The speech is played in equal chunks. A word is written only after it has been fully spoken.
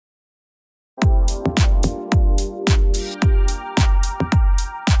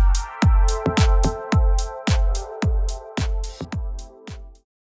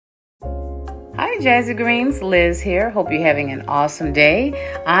Jazigreens, Liz here. Hope you're having an awesome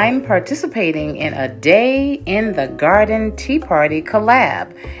day. I'm participating in a Day in the Garden Tea Party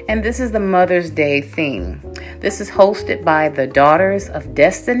collab, and this is the Mother's Day theme. This is hosted by the Daughters of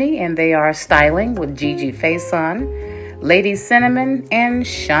Destiny, and they are styling with Gigi FAISON, Lady Cinnamon, and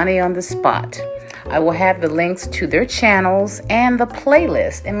Shawni on the spot. I will have the links to their channels and the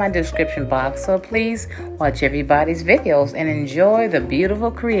playlist in my description box, so please watch everybody's videos and enjoy the beautiful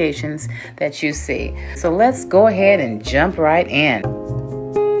creations that you see. So let's go ahead and jump right in.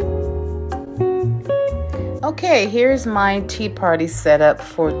 Okay, here's my tea party setup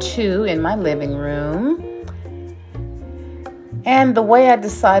for two in my living room. And the way I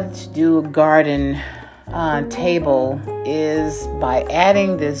decided to do a garden table is by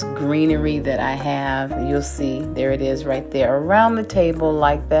adding this greenery that I have. You'll see, there it is right there around the table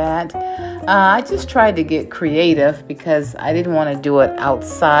like that. I just tried to get creative because I didn't want to do it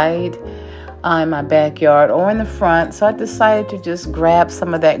outside in my backyard or in the front. So I decided to just grab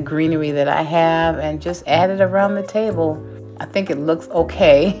some of that greenery that I have and just add it around the table. I think it looks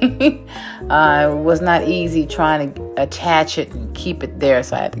okay. It was not easy trying to attach it and keep it there,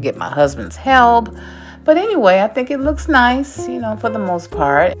 so I had to get my husband's help. But anyway, I think it looks nice, you know, for the most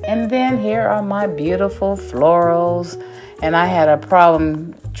part. And then here are my beautiful florals. And I had a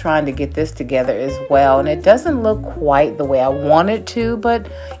problem trying to get this together as well. And it doesn't look quite the way I want it to,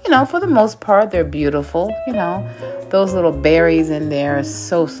 but, you know, for the most part, they're beautiful. You know, those little berries in there are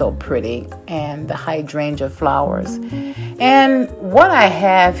so, so pretty. And the hydrangea flowers. And what I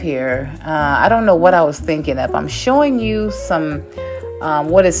have here, I don't know what I was thinking of. I'm showing you some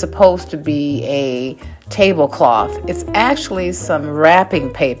what is supposed to be a tablecloth. It's actually some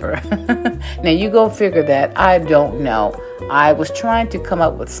wrapping paper. Now you go figure that. I don't know. I was trying to come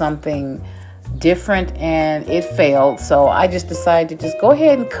up with something different and it failed. So I just decided to just go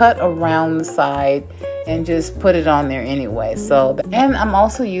ahead and cut around the side and just put it on there anyway. And I'm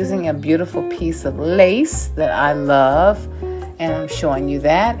also using a beautiful piece of lace that I love. And I'm showing you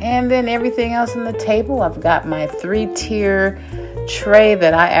that. And then everything else on the table, I've got my 3-tier tray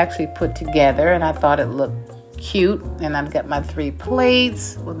that I actually put together, and I thought it looked cute. And I've got my 3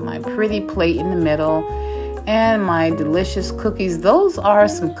 plates with my pretty plate in the middle and my delicious cookies. Those are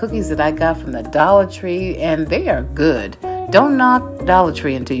some cookies that I got from the Dollar Tree, and they are good. Don't knock Dollar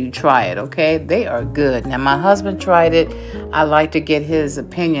Tree until you try it, okay? They are good. Now, my husband tried it. I like to get his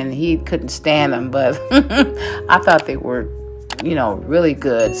opinion. He couldn't stand them, but I thought they were, you know, really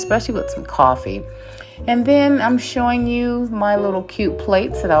good, especially with some coffee. And then I'm showing you my little cute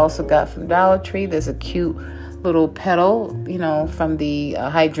plates that I also got from Dollar Tree. There's a cute little petal, you know, from the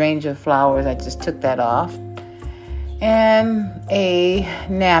hydrangea flowers. I just took that off. And a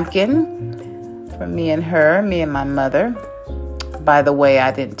napkin for me and her, me and my mother. By the way,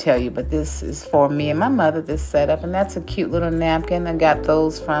 I didn't tell you, but this is for me and my mother, this setup. And that's a cute little napkin. I got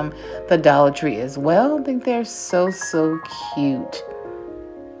those from the Dollar Tree as well. I think they're so, so cute.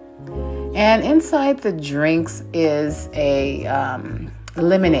 And inside the drinks is a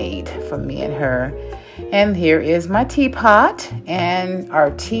lemonade for me and her. And here is my teapot and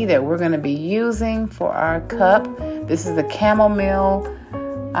our tea that we're going to be using for our cup. This is the chamomile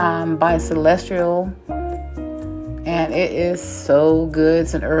by Celestial. And it is so good.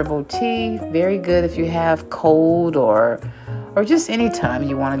 It's an herbal tea. Very good if you have cold or just any time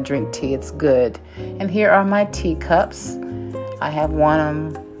you want to drink tea. It's good. And here are my teacups. I have one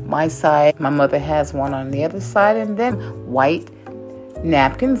on my side. My mother has one on the other side. And then white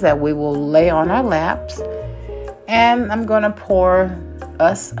napkins that we will lay on our laps. And I'm going to pour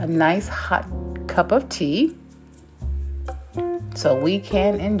us a nice hot cup of tea so we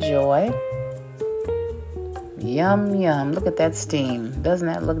can enjoy. Yum, yum. Look at that steam. Doesn't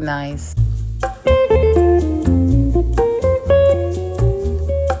that look nice?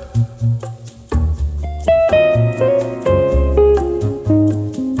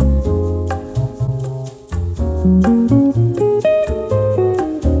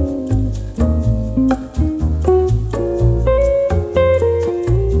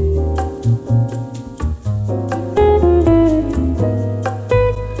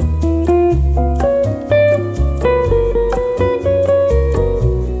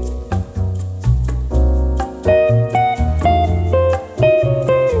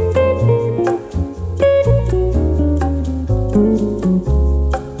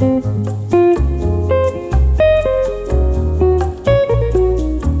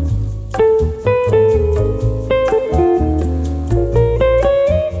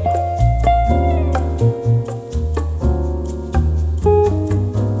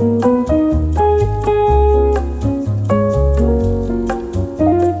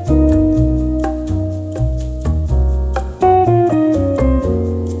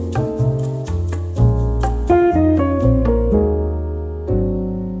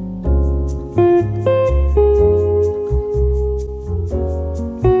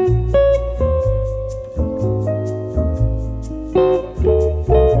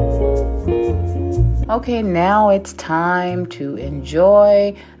 Okay, now it's time to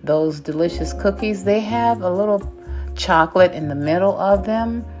enjoy those delicious cookies. They have a little chocolate in the middle of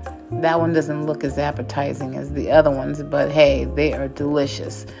them. That one doesn't look as appetizing as the other ones, but hey, they are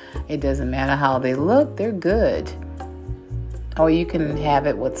delicious. It doesn't matter how they look, they're good. Or you can have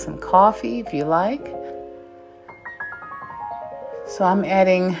it with some coffee if you like. So I'm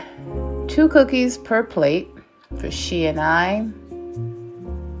adding 2 cookies per plate for she and I.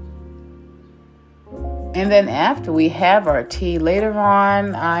 And then after we have our tea later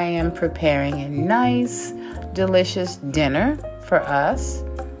on, I am preparing a nice, delicious dinner for us,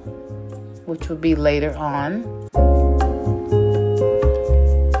 which will be later on.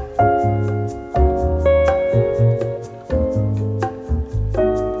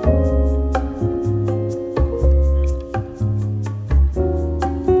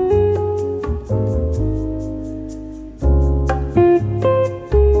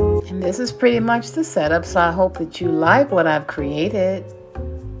 This is pretty much the setup, so I hope that you like what I've created.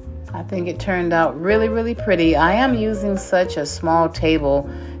 I think it turned out really, really pretty. I am using such a small table,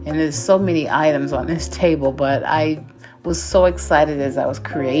 and there's so many items on this table, but I was so excited as I was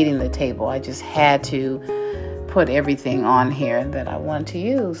creating the table. I just had to put everything on here that I want to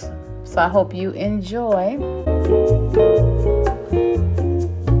use. So I hope you enjoy.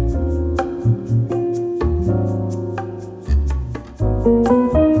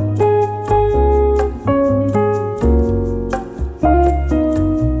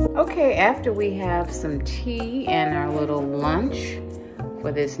 After we have some tea and our little lunch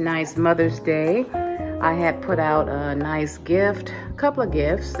for this nice Mother's Day, I had put out a nice gift, a couple of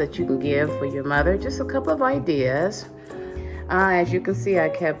gifts that you can give for your mother, just a couple of ideas. As you can see, I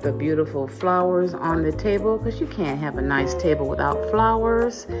kept the beautiful flowers on the table because you can't have a nice table without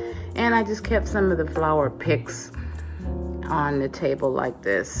flowers. And I just kept some of the flower picks on the table like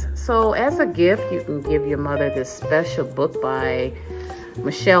this. So as a gift, you can give your mother this special book by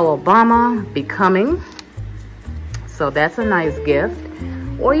Michelle Obama, Becoming. So that's a nice gift.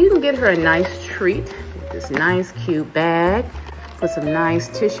 Or you can get her a nice treat with this nice cute bag. Put some nice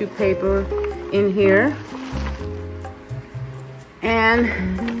tissue paper in here. And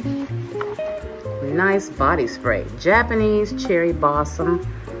nice body spray. Japanese cherry blossom.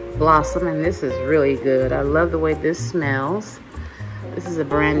 And this is really good. I love the way this smells. This is a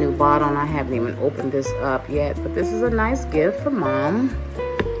brand new bottle and I haven't even opened this up yet, but this is a nice gift for Mom.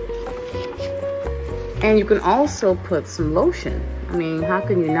 And you can also put some lotion. I mean, how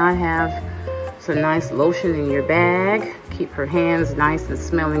can you not have some nice lotion in your bag? Keep her hands nice and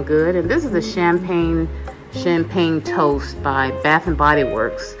smelling good. And this is a champagne toast by Bath and Body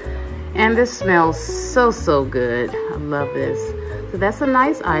Works. And this smells so good. I love this. So that's a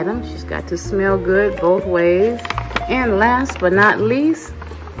nice item. She's got to smell good both ways. And last but not least,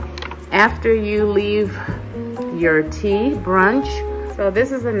 after you leave your tea brunch, so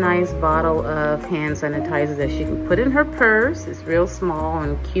this is a nice bottle of hand sanitizer that she can put in her purse. It's real small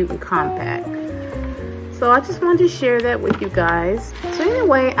and cute and compact. So I just wanted to share that with you guys. So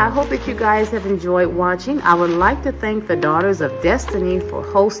anyway, I hope that you guys have enjoyed watching. I would like to thank the Daughters of Destiny for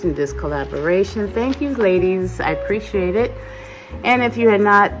hosting this collaboration. Thank you, ladies. I appreciate it. And if you had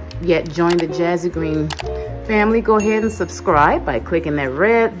not yet joined the Jazigreen family, go ahead and subscribe by clicking that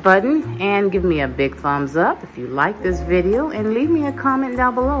red button and give me a big thumbs up if you like this video, and leave me a comment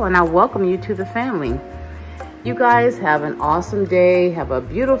down below and I'll welcome you to the family. You guys have an awesome day, have a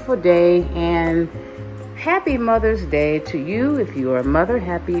beautiful day, and happy Mother's Day to you. If you are a mother,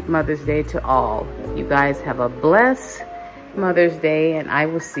 happy Mother's Day to all. You guys have a blessed Mother's Day, and I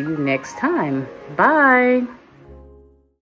will see you next time. Bye.